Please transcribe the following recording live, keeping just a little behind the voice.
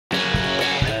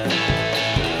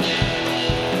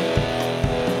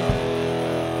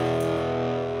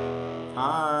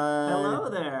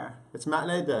It's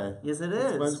matinee day. Yes, it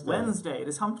It's is. Wednesday. It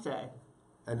is hump day.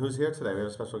 And who's here today? We have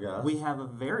a special guest. We have a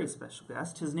very special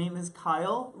guest. His name is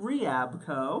Kyle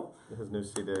Riabko. His new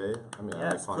CD. I mean,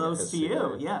 yes, I like close to CD.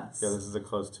 you. Yes. Yeah, this is a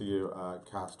close to you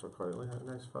cast recording. Look at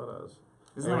nice photos.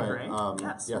 Isn't that great?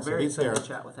 Yes. Yeah, so very he's here. excited to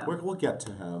chat with him. We'll get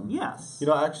to him. Yes. You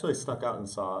know, I actually snuck out and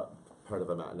saw part of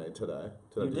a matinee today.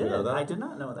 Did you know that? I did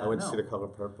not know that. I went to see The Color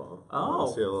Purple. Oh. I went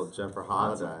to see a little Jennifer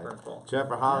Holiday. Lots of purple.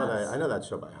 Jennifer Holiday. Yes. I know that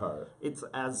show by heart. It's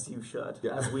as you should,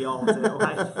 Yeah. as we all do,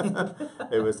 I think.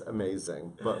 It was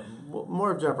amazing. But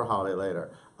more of Jennifer Holiday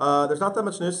later. There's not that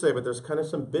much news today, but there's kind of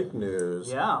some big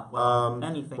news. Yeah, well,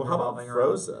 anything how about revolving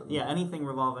Frozen? around... Yeah, anything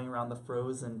revolving around the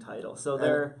Frozen title. So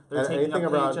they're and taking a page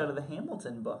around, out of the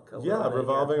Hamilton book.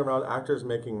 Revolving around actors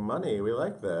making money. We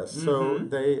like this. So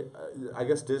they, I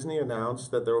guess Disney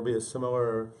announced that there will be a similar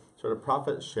sort of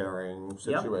profit sharing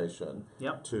situation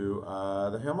to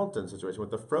the Hamilton situation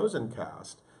with the Frozen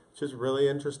cast, which is really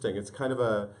interesting. It's kind of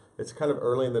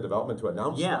early in the development to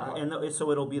announce that. Yeah, and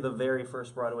so it'll be the very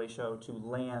first Broadway show to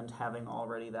land having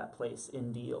already that place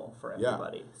in deal for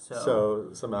everybody. Yeah. So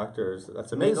some actors,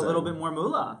 that's amazing. Make a little bit more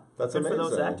moolah. That's good amazing. for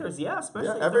those actors, yeah,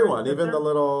 especially. Yeah, everyone, even the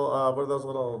little, what were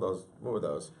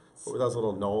those? What were those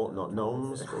little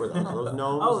gnomes? What were those? Those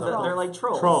gnomes? Oh, they're like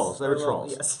trolls. Trolls. They were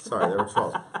trolls. Yes. Sorry, they were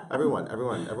trolls. Everyone's They'll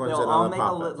in all on the make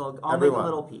profit. I'll make a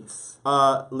little piece.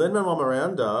 Lin-Manuel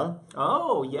Miranda.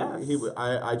 Oh, yes.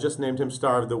 I just named him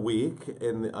Star of the Week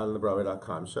on the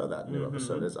Broadway.com show. That new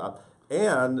episode is up.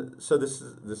 And so this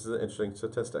is an interesting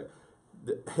statistic.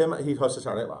 He hosted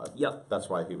Saturday Night Live. Yep. That's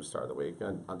why he was Star of the Week,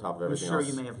 and on top of everything I'm sure else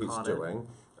you may have he's caught doing.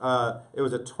 It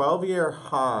was a 12-year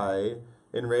high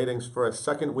in ratings for a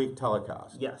second week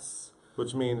telecast. Yes.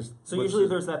 Which means... So usually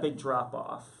there's that big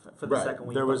drop-off for the second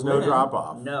week. There was no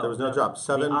drop-off. No. There was no drop.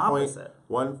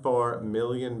 7.14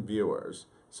 million viewers.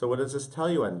 So what does this tell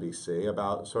you, NBC,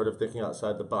 about sort of thinking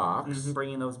outside the box?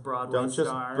 Bringing those Broadway stars. Don't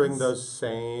stars. just bring those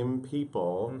same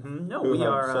people No, who we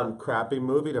have are some crappy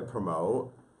movie to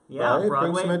promote. Yeah, right?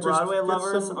 Broadway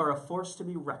lovers are a force to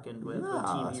be reckoned with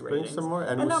TV ratings. Bring some more.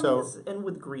 And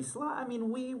with Grease, I mean,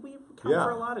 we count for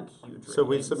a lot of huge ratings. So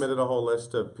we submitted a whole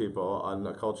list of people on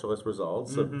the Culturalist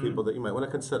results of people that you might want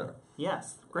to consider.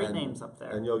 Yes, great names up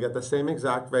there. And you'll get the same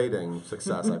exact rating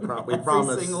success. We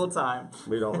promise. Every single time.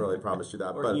 We don't really promise you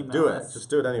that, but do it. Just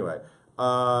do it anyway.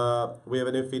 We have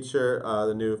a new feature,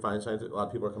 the new Feinstein's. A lot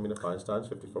of people are coming to Feinstein's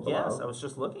 54 Below. Yes, I was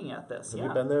just looking at this. Have you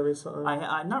been there recently?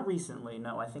 I not recently,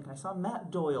 no. I think I saw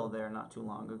Matt Doyle there not too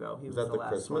long ago. He was that the last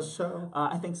Christmas show?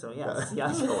 I think so, yes.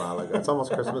 Yes. A while ago. It's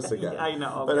almost Christmas again. I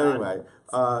know. But anyway,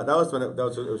 that was when it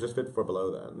was just 54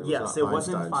 Below then. It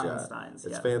wasn't Feinstein's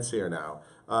yet. It's yet. fancier now.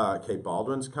 Kate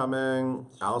Baldwin's coming.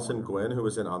 Allison Gwynn, who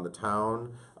was in On the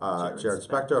Town. Jared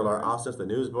Spector, Laura Austin's The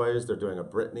Newsboys. They're doing a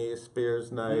Britney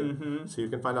Spears night. So you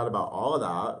can find out about all of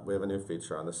that. We have a new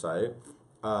feature on the site.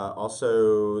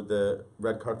 Also, the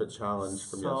Red Carpet Challenge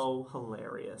from so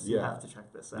hilarious. You have to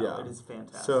check this out. It is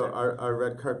fantastic. So our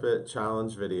Red Carpet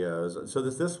Challenge videos. So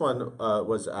this one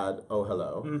was at Oh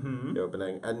Hello, the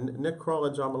opening. And Nick Kroll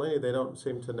and John Mulaney, they don't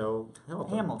seem to know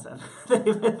Hamilton.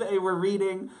 They were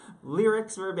reading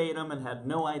lyrics verbatim and had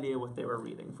no idea what they were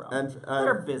reading from. And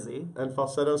they're busy. And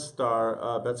falsetto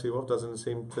star Betsy Wolfe doesn't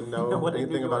seem to know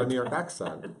anything about a New York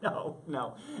accent. No.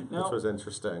 Which was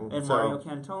interesting. And Mario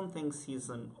Cantone thinks he's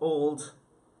an old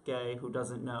gay who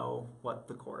doesn't know what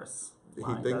the chorus He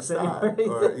thinks that.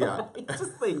 He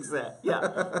just thinks it. Yeah.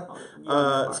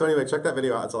 So anyway, check that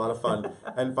video out. It's a lot of fun.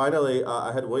 And finally,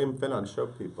 I had William Finn on Show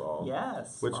People.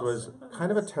 Yes. Which was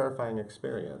kind of a terrifying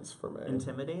experience for me.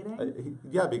 Intimidating?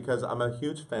 Because I'm a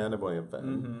huge fan of William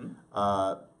Finn.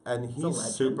 And he's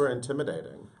super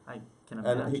intimidating. I can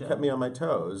imagine. And he kept me on my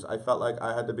toes. I felt like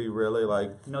I had to be really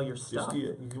like... Know your stuff.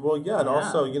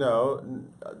 Also, you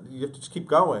have to just keep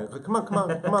going. Like, come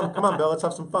on, Bill, let's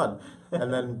have some fun.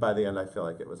 And then by the end, I feel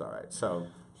like it was all right. So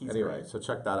anyway, so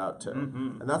check that out too.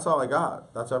 And that's all I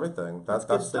got. That's everything. That's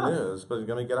the news. But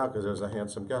let me get out because there's a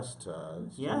handsome guest.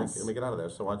 Let me get out of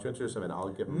there. So why don't you introduce him and I'll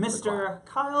give him Mr.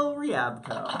 Kyle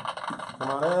Riabko. Come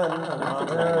on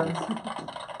in.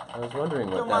 I was wondering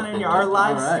what Come on in here, our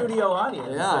live studio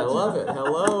audience. Yeah, I love it.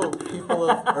 Hello, people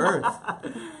of Earth.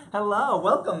 Hello,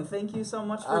 welcome. Thank you so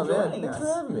much for joining us. Thanks for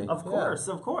having me. Of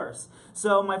course.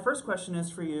 So my first question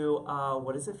is for you.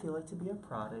 What does it feel like to be a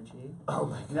prodigy? Oh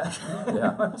my gosh.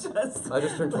 I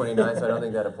just turned 29, so I don't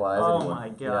think that applies anymore. Oh my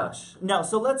gosh. Yeah. No,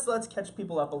 so let's catch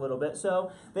people up a little bit.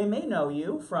 So they may know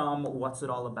you from What's It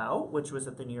All About, which was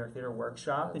at the New York Theater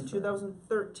Workshop in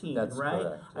 2013, That's right?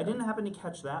 Correct, yeah. I didn't happen to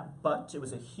catch that, but it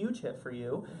was a huge hit for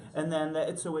you. And then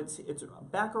it's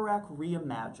Bacharach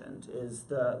Reimagined is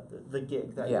the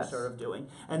gig that you were sort of doing.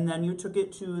 And then you took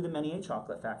it to the Many a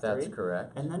Chocolate Factory. That's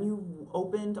correct. And then you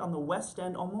opened on the West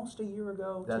End almost a year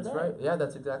ago That's today. right. Yeah,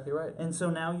 that's exactly right. And so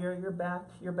now you're back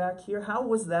here. How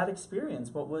was that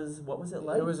experience? What was it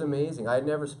like? It was amazing. I had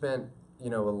never spent, a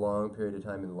long period of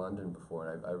time in London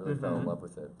before, and I really fell in love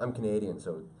with it. I'm Canadian,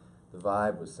 so the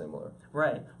vibe was similar.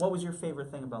 Right. What was your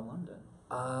favorite thing about London?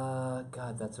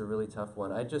 God, that's a really tough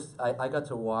one. I got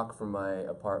to walk from my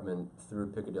apartment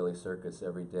through Piccadilly Circus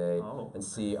every day and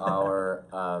see our,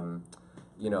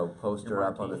 poster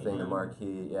up on the thing, the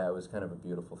marquee. Yeah, it was kind of a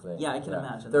beautiful thing. Yeah, I can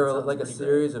imagine. There were like a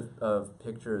series of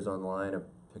pictures online of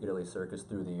Piccadilly Circus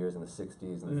through the years in the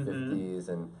 60s and the 50s,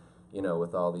 and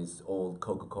with all these old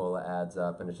Coca-Cola ads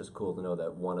up, and it's just cool to know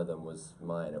that one of them was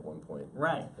mine at one point.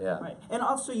 Right. Yeah. Right. And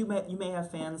also, you may have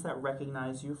fans that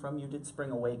recognize you from, you did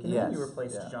Spring Awakening. Yes. You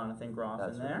replaced Jonathan Groff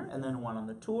in there, and then one on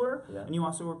the tour, Yeah. and you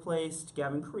also replaced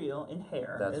Gavin Creel in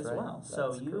Hair as well.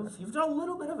 So That's you've done a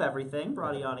little bit of everything.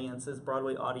 Broadway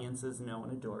audiences know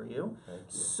and adore you. Thank you.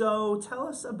 So tell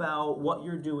us about what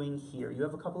you're doing here. You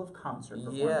have a couple of concert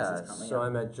performances coming so up.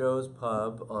 I'm at Joe's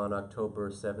Pub on October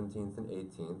 17th and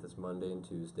 18th. It's Monday and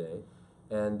Tuesday.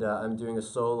 And I'm doing a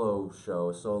solo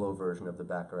show, a solo version of the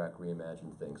Bacharach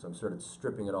Reimagined thing. So I'm sort of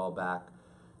stripping it all back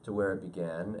to where it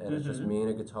began. And it's just me and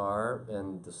a guitar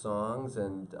and the songs.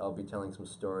 And I'll be telling some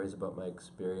stories about my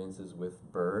experiences with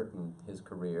Bert and his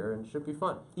career. And it should be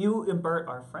fun. You and Bert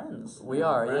are friends. We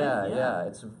are, right? yeah.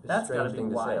 It's That's strange gotta be thing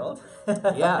to wild. say.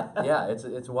 yeah.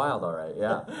 It's wild, all right.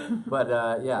 Yeah, but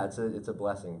it's a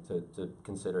blessing to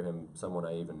consider him someone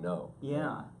I even know.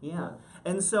 Yeah.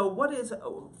 And so, what is,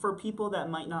 for people that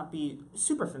might not be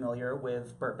super familiar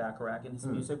with Burt Bacharach and his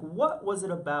music, what was it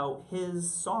about his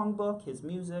songbook, his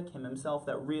music, him himself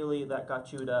that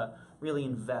got you to really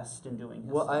invest in doing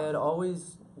his Well, stuff? I had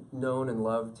always known and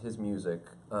loved his music,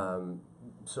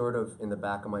 sort of in the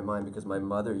back of my mind, because my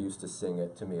mother used to sing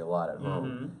it to me a lot at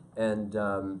home, and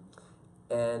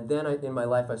then in my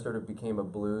life I sort of became a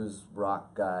blues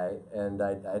rock guy, and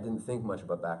I didn't think much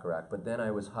about Bacharach, but then I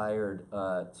was hired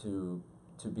to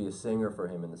be a singer for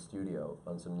him in the studio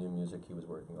on some new music he was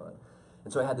working on.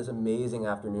 And so I had this amazing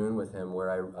afternoon with him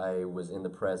where I was in the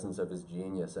presence of his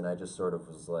genius, and I just sort of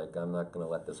was like, I'm not going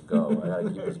to let this go. I got to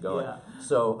keep this going.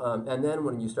 So, and then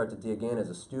when you start to dig in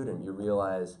as a student, you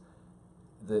realize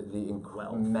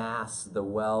the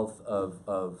wealth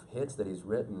of hits that he's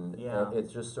written.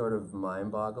 It's just sort of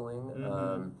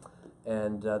mind-boggling.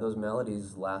 And those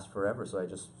melodies last forever, so I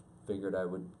just figured I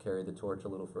would carry the torch a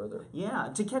little further. Yeah,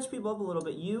 to catch people up a little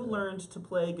bit, you learned to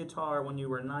play guitar when you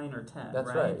were 9 or 10, That's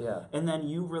right, yeah. And then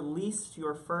you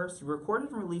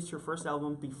recorded and released your first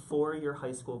album before your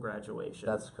high school graduation.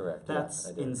 That's correct.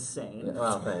 That's insane. Yeah,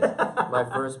 well, thanks. My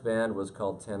first band was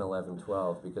called 10, 11,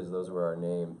 12 because those were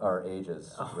our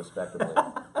ages, respectively.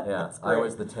 Yeah, I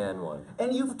was the 10 one.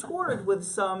 And you've toured with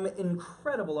some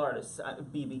incredible artists,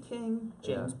 B.B. King,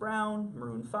 James Brown,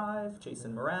 Maroon 5,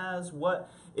 Jason Mraz. What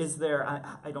is there?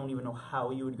 I don't even know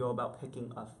how you would go about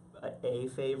picking a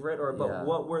favorite, but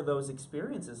what were those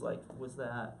experiences like? Was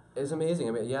that? It's amazing.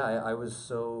 I mean, I was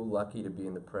so lucky to be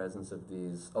in the presence of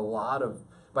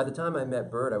by the time I met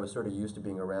Bert, I was sort of used to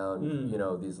being around,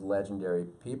 these legendary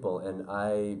people, and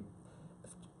I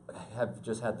have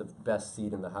just had the best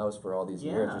seat in the house for all these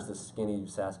years, just a skinny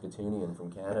Saskatoonian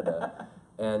from Canada.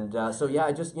 And so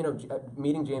I just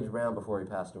meeting James Brown before he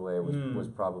passed away was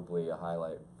probably a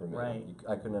highlight for me. Right.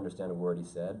 I couldn't understand a word he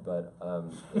said, but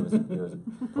it was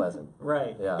pleasant.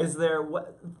 Right. Yeah. Is there were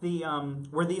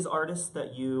these artists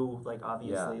that you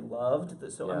obviously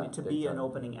loved? So I mean, to be an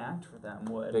opening act for them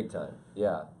would big time.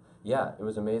 Yeah. Yeah, it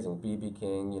was amazing. B.B.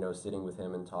 King, sitting with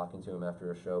him and talking to him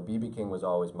after a show. B.B. King was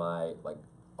always my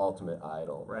ultimate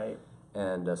idol. Right.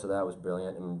 And so that was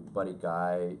brilliant. And Buddy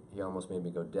Guy, he almost made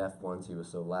me go deaf once. He was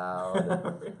so loud.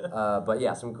 And, but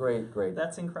yeah, some great.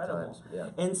 That's incredible. Times. Yeah.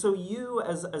 And so you,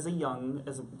 as a young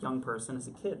person, as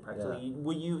a kid, practically,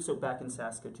 back in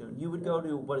Saskatoon, you would go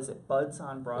to Bud's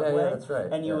on Broadway. Yeah, that's right.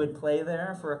 And you would play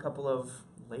there for a couple of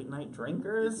late night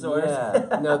drinkers, or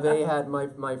no, they had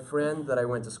my friend that I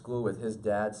went to school with. His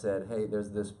dad said, "Hey,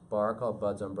 there's this bar called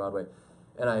Bud's on Broadway."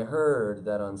 And I heard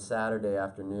that on Saturday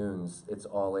afternoons, it's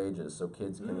all ages, so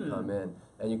kids can come in,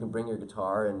 and you can bring your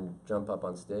guitar and jump up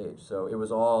on stage. So it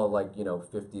was all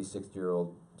 50,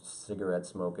 60-year-old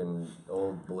cigarette-smoking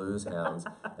old blues hounds.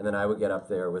 And then I would get up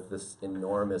there with this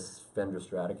enormous Fender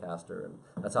Stratocaster, and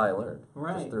that's how I learned.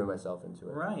 Right. Just threw myself into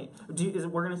it. Right.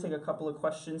 We're going to take a couple of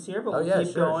questions here, but we'll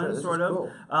keep sure, going, sure. This sort is of.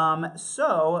 Cool.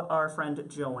 So, our friend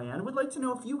Joanne would like to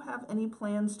know if you have any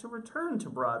plans to return to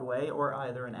Broadway, or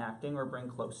either in acting or bring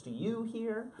Close to You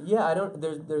here. Yeah, I don't.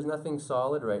 There's nothing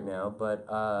solid right now, but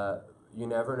you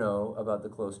never know about the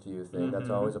close to you thing. That's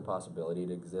always a possibility.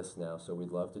 It exists now, so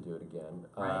we'd love to do it again.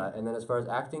 Right. And then as far as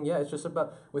acting, yeah, it's just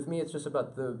about, with me, it's just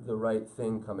about the right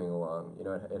thing coming along. You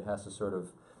know, it has to sort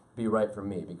of be right for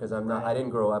me, because I'm not, I didn't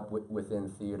grow up within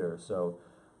theater, so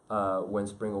when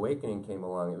Spring Awakening came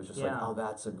along, it was just like, oh,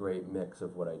 that's a great mix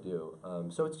of what I do.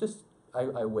 So it's just,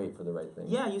 I wait for the right thing.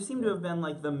 Yeah, you seem to have been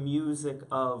like the music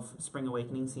of Spring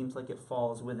Awakening seems like it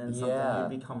falls within something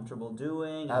you'd be comfortable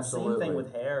doing. And Absolutely. same thing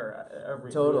with hair.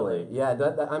 Totally. Really. Yeah,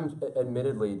 I'm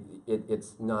admittedly,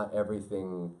 it's not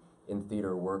everything in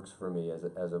theater works for me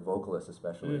as a vocalist,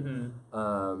 especially.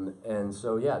 And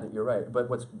so, yeah, you're right. But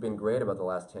what's been great about the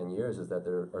last 10 years is that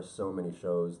there are so many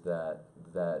shows that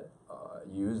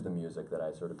use the music that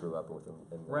I sort of grew up with.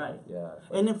 Right. Yeah.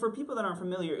 And then for people that aren't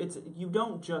familiar, you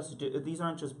don't just do, these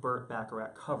aren't just Burt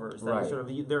Bacharach covers. That sort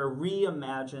of, they're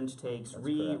reimagined takes,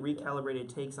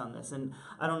 recalibrated takes on this. And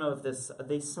I don't know if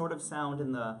they sort of sound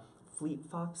in the Fleet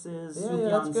Foxes,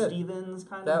 Sufjan Stevens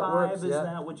kind of vibe. Works, Is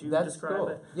that what you describe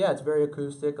it? Yeah, it's very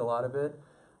acoustic, a lot of it.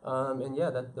 And yeah,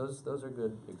 those are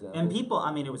good examples. And people,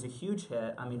 I mean, it was a huge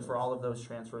hit. I mean, for all of those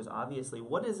transfers, obviously.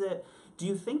 What is it? Do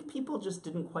you think people just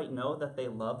didn't quite know that they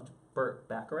loved Burt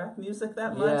Bacharach music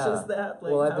that much? Is that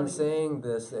like? Well, I've been saying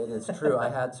this, and it's true. I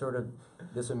had sort of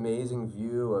this amazing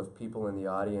view of people in the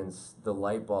audience, the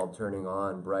light bulb turning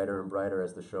on brighter and brighter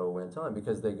as the show went on,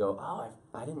 because they go, oh,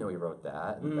 I didn't know he wrote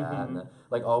that and that, and that.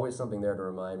 Like, always something there to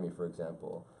remind me, for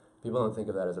example. People don't think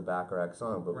of that as a Bacharach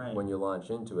song, but when you launch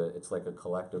into it, it's like a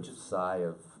collective sigh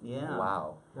of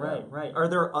wow. Right. Are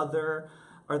there other?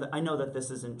 I know that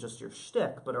this isn't just your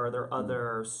shtick, but are there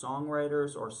other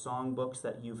songwriters or songbooks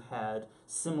that you've had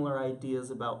similar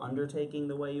ideas about undertaking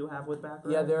the way you have with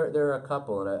Bacharach? Yeah, there are a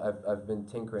couple, and I've been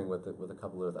tinkering with a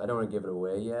couple of. I don't want to give it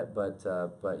away yet, but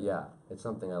yeah, it's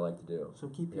something I like to do. So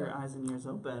keep your eyes and ears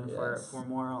open for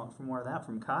more of that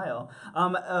from Kyle.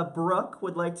 Brooke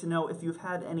would like to know if you've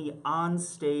had any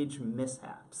onstage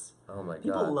mishaps. Oh my God.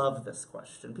 People love this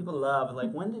question. People love,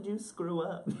 like, when did you screw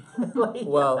up?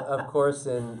 Well, of course,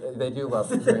 and they do love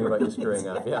hearing about you screwing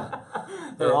up, yeah.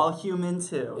 They're all human,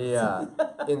 too. Yeah.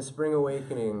 In Spring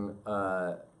Awakening,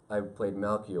 I played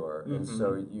Melchior, and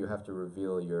so you have to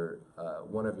reveal your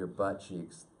one of your butt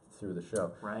cheeks through the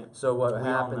show. Right. So what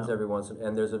happens every once in,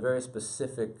 and there's a very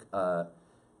specific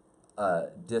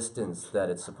distance that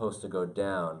it's supposed to go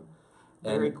down.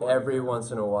 And every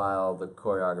once in a while, the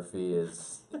choreography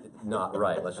is not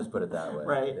right. Let's just put it that way.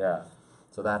 Right. Yeah.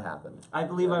 So that happened. I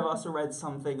believe I've also read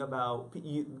something about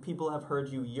people have heard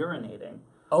you urinating.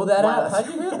 Oh, that happened. How'd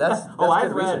you hear? That's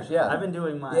I've research. read. Yeah. I've been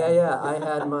doing mine. Yeah. I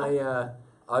had my.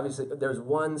 Obviously, there's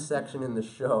one section in the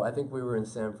show. I think we were in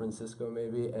San Francisco,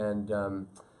 maybe, and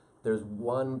there's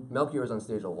one. Melchior's on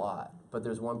stage a lot. But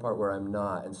there's one part where I'm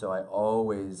not, and so I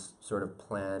always sort of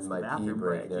plan my pee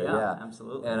break there. Yeah,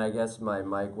 absolutely. And I guess my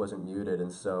mic wasn't muted,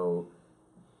 and so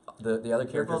the other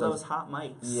characters. Careful those hot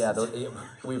mics. Yeah,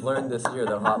 we've learned this year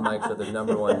that hot mics are the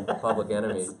 #1 public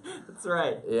enemy. That's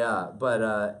right. Yeah,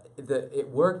 but it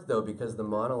worked though, because the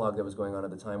monologue that was going on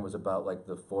at the time was about like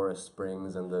the forest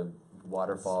springs and the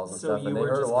waterfalls and stuff, and they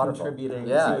heard a waterfall. Contributing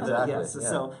yeah, to exactly. Yes. Yeah.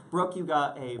 So, Brooke, you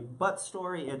got a butt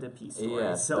story and a pee story.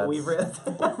 Yes, so we've read.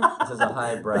 This is a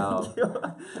highbrow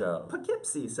show.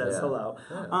 Poughkeepsie says hello.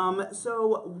 Yeah.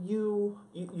 So you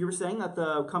were saying that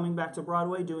the coming back to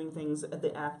Broadway, doing things at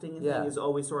the acting thing is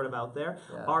always sort of out there.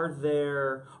 Yeah. Are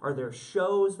there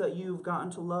shows that you've gotten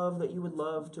to love that you would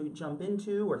love to jump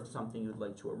into, or something you'd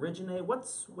like to originate? What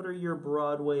are your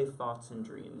Broadway thoughts and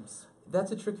dreams?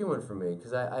 That's a tricky one for me,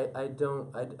 because I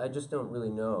just don't really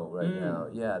know right now.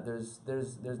 Yeah,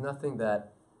 there's nothing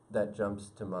that jumps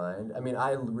to mind. I mean,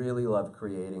 I really love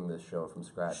creating this show from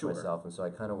scratch myself, and so I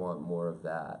kind of want more of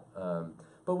that.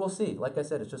 But we'll see. Like I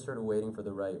said, it's just sort of waiting for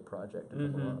the right project to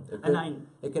come along.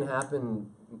 It can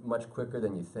happen much quicker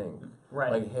than you think.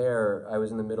 Right. Like Hair, I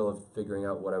was in the middle of figuring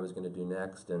out what I was going to do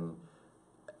next, and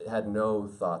had no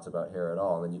thoughts about Hair at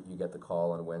all, and then you get the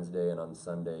call on Wednesday, and on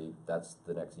Sunday, that's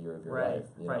the next year of your life.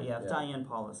 Right, yeah. If Diane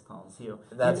Paulus calls you.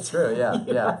 That's true, yeah.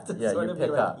 You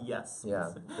pick up. Yes. Yeah.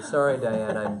 Sorry,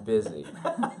 Diane, I'm busy.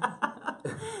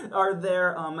 Are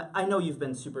there, I know you've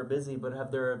been super busy, but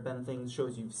have there been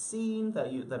shows you've seen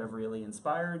that have really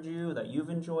inspired you, that you've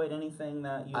enjoyed, anything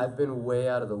that you... I've been way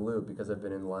out of the loop because I've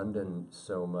been in London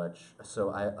so much,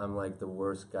 so I'm like the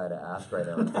worst guy to ask right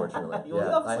now, unfortunately.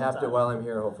 I have to, while I'm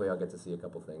here, hopefully I'll get to see a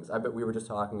couple things. We were just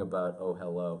talking about Oh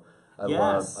Hello. I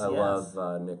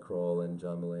love Nick Kroll and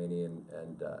John Mulaney,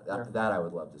 and that I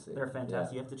would love to see. They're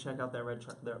fantastic. You have to check out their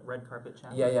red carpet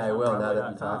challenge. Yeah, I will, now that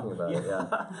you're talking about it.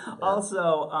 Yeah.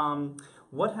 Also,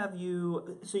 What have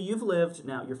you? So you've lived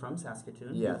now. You're from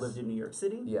Saskatoon. Yes. You've lived in New York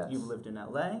City. Yes. You've lived in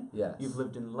LA. Yes. You've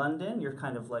lived in London. You're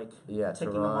kind of like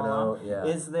ticking them all Toronto. off. Yeah.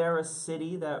 Is there a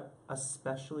city that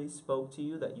especially spoke to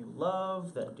you that you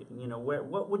love? That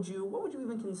what would you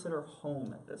even consider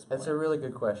home at this point? That's a really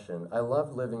good question. I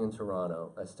love living in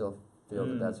Toronto. I still feel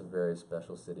that that's a very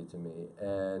special city to me.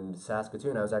 And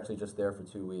Saskatoon, I was actually just there for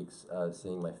 2 weeks,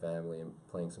 seeing my family and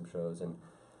playing some shows, and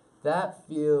that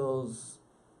feels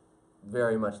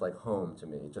very much like home to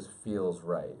me. It just feels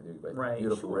right. Like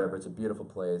beautiful river. It's a beautiful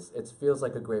place. It feels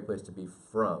like a great place to be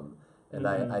from. And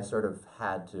I sort of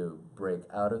had to break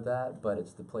out of that, but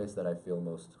it's the place that I feel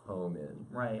most home in.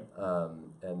 Right.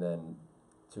 And then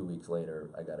 2 weeks later,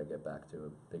 I got to get back to a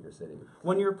bigger city.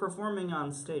 When you're performing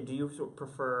on stage, do you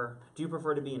prefer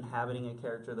to be inhabiting a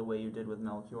character the way you did with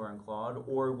Melchior and Claude,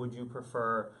 or would you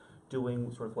prefer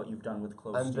doing sort of what you've done with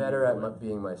Close I'm to better You? at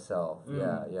being myself.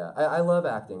 Yeah. I love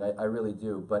acting. I really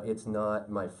do, but it's not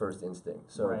my first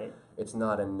instinct. So it's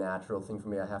not a natural thing for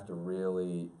me. I have to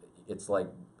really. It's like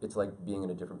being in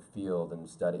a different field and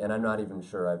study. And I'm not even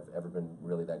sure I've ever been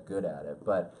really that good at it,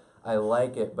 but I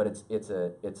like it. But it's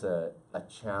a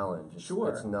challenge.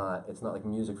 It's not like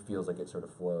music feels like it sort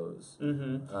of flows.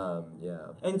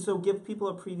 Yeah. And so give people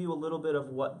a preview a little bit of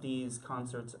what these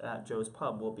concerts at Joe's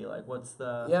Pub will be like. What's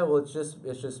the... Yeah, well, it's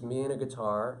just me and a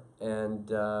guitar,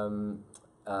 and I'm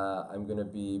going to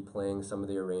be playing some of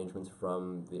the arrangements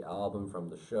from the album, from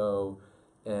the show,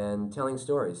 and telling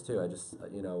stories too. I just,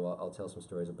 I'll tell some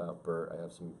stories about Bert. I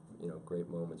have some, great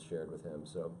moments shared with him.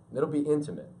 So it'll be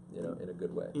intimate, in a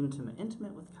good way.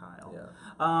 Intimate with Kyle.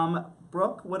 Yeah.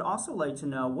 Brooke would also like to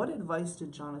know, what advice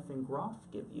did Jonathan Groff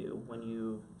give you when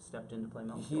you stepped in to play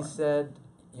Melchior? He said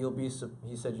you'll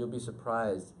be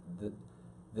surprised that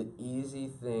the easy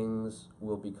things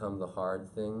will become the hard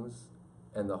things,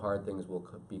 and the hard things will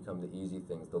become the easy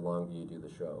things the longer you do the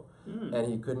show. And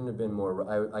he couldn't have been more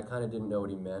right. I kind of didn't know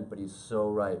what he meant, but he's so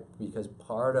right, because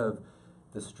part of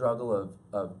the struggle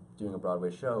of doing a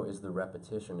Broadway show is the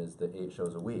repetition, is the 8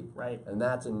 shows a week. Right. And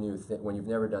that's a new thing. When you've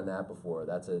never done that before,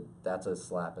 that's a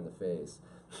slap in the face.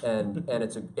 And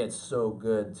it's so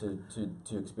good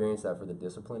to experience that for the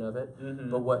discipline of it.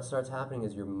 But what starts happening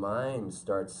is your mind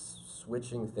starts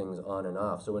switching things on and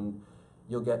off. So when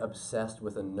you'll get obsessed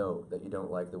with a note that you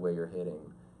don't like the way you're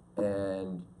hitting.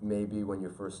 And maybe when you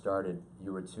first started,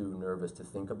 you were too nervous to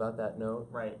think about that note.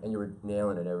 Right. And you were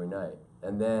nailing it every night.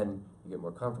 And then you get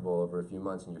more comfortable over a few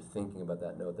months, and you're thinking about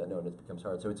that note, and it becomes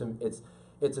hard. So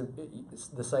it's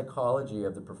the psychology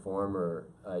of the performer.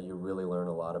 You really learn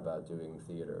a lot about doing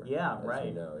theater. Yeah, as right.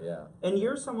 You know, yeah. And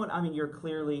you're someone, you're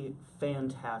clearly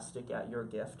fantastic at your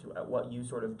gift, at what you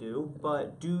sort of do,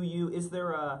 but is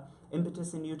there a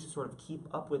impetus in you to sort of keep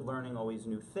up with learning always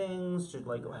new things?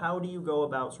 How do you go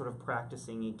about sort of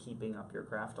practicing and keeping up your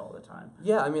craft all the time?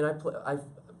 Yeah,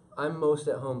 I'm most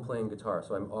at home playing guitar,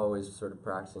 so I'm always sort of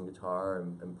practicing guitar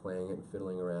and playing it and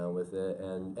fiddling around with it,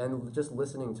 and just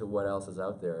listening to what else is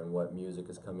out there and what music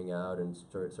is coming out, and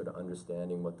sort of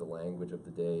understanding what the language of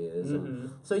the day is.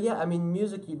 And so yeah,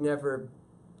 music you never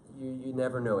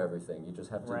know everything. You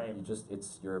just have to. Right.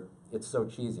 It's so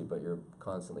cheesy, but you're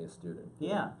constantly a student.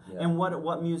 Yeah. And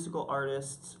what musical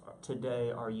artists today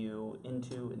are you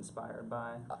inspired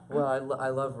by? Well, I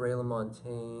love Ray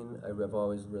LaMontagne. I've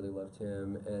always really loved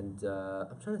him, and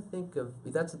I'm trying to think of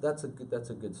that's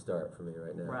a good start for me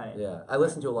right now. Right. Yeah, I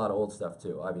listen to a lot of old stuff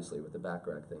too, obviously with the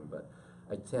Bacharach thing, but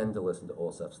I tend to listen to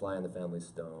old stuff. Sly and the Family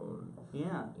Stone.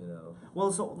 Yeah.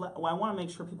 Well, so I want to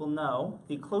make sure people know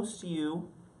the Close to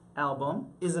You album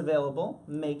is available.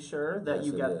 Make sure that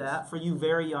you get that. For you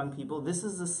very young people, this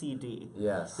is a CD.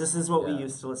 Yes. This is what we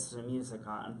used to listen to music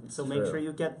on. So make sure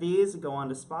you get these, go on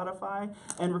to Spotify,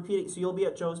 and repeat it. So you'll be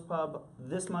at Joe's Pub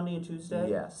this Monday and Tuesday,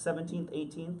 yes. 17th,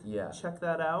 18th. Yeah. Check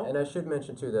that out. And I should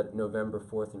mention, too, that November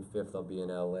 4th and 5th, I'll be in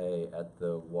L.A. at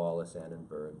the Wallace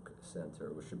Annenberg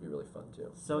Center, which should be really fun, too.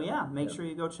 So, make sure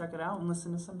you go check it out and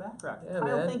listen to some Bacharach. Yeah,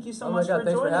 Kyle, man. thank you so Oh much my God, for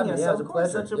thanks joining for having us. me. Yeah, it was of a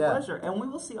course, pleasure. such a pleasure. And we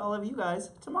will see all of you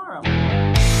guys tomorrow.